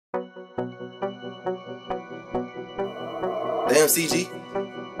Damn, CG.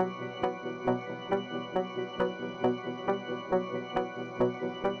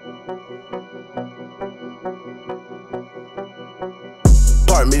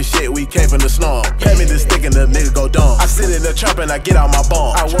 Partment shit, we came from the slum. Pay me the stick and the nigga go dumb. I sit in the trap and I get out my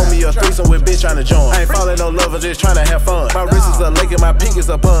bum. I want me a threesome with bitch tryna join. I ain't falling no love, I'm just tryna have fun. My wrist is a lake and my pink is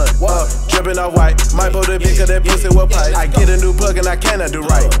a bun. Drippin' off white, might pull the bitch cause that pussy will pipe. I get a new plug and I cannot do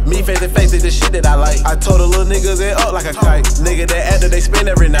right. Me face to face is the shit that I like. I told the little niggas it up like a kite. Nigga that after they spin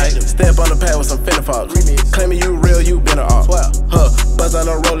every night. Step on the pad with some finna fox. Claiming you real, you been a off. Buzz on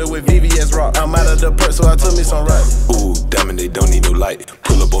a roller with VVS rock. I'm out of the perk, so I took me some rice. Ooh, diamond, they don't need no light.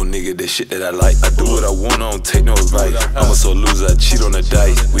 Pull up on nigga, that shit that I like. I do what I want, I don't take no advice. I'm a sore loser, I cheat on the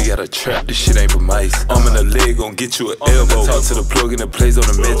dice. We got a trap, this shit ain't for mice. I'm in the leg, gon' get you an elbow. Talk to the plug and the plays on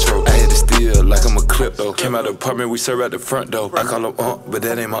the metro. I had to steal like I'm a clip though. Came out the apartment, we serve out the front door. I call him but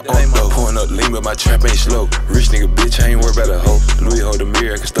that ain't my though. Pouring up lean, but my trap ain't slow. Rich nigga, bitch, I ain't worried about a hoe. Louis hold the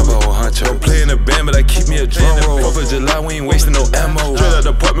mirror, I can stuff a whole honcho. Don't play in the band, but I keep me a drum roll. 4th of July, we ain't wasting no ammo. Straight out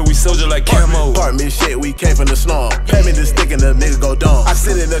the apartment, we soldier like camo. Partment shit, we came from the slum. Pay me the stick and the nigga go dumb. I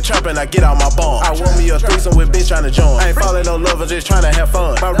sit in the trap and I get out my bum. I want me a threesome with bitch tryna join. I ain't falling no love, I'm just tryna have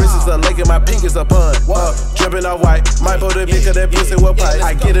fun. My wrist is a lake and my pink is a bun. Drippin' off white, might pull the bitch cause that pussy will pipe.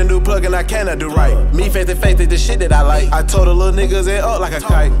 I get a new plug and I cannot do right. Me face to face is the shit that I like. I told the little niggas it up like a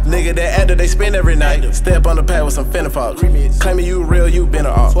kite. Nigga that after they spin every night. Step on the pad with some finna fox. Claiming you real, you been a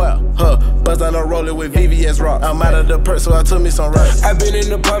off. Buzz on a roller with VVS rock. I'm out of the perk, so I took me some rice. I been in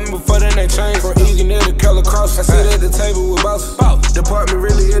the apartment before then they changed. From Egan to Color Cross. I sit at the table with bosses. Department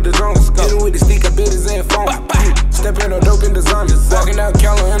really is the drunk. Getting with the stick, I bet his in phone. Step in a dope in designer. Walking out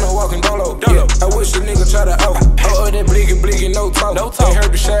Calo and a walking dolo. Yeah, I wish a nigga try to out. Oh, that blinking, no talk. They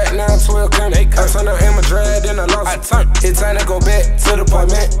heard the shot, now 12 coming. I turned up in my drag, then I lost. It's time to go back to the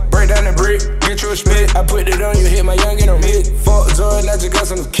apartment. Break down the brick, get you a spit. I put it on you, hit my youngin' on hit. Fuck Jordan, I just got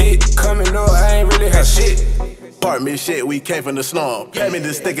some kid. Coming up, I ain't really had shit. Partment shit, we came from the slum. Pay me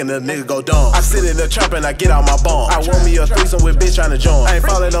the stick and the nigga go dumb. I sit in the trap and I get out my bum. I want me a threesome with bitch tryna join. I ain't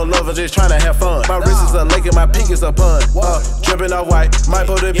falling no love, I'm just tryna have fun. My wrist is a lake and my pink is a bun. Drippin' off white, might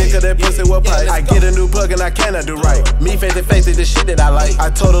pull the bitch cause that pussy will pipe. I get a new plug and I cannot do right. Me face to face is the shit that I like.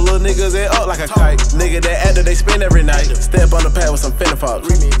 I told the little niggas it up like a kite. Nigga that after they spin every night. Step on the pad with some finna fox.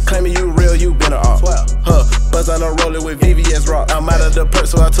 Claiming you real, you been a off. Buzz on a roller with VVS rock. I'm out of the perk,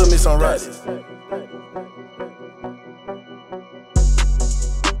 so I took me some rice.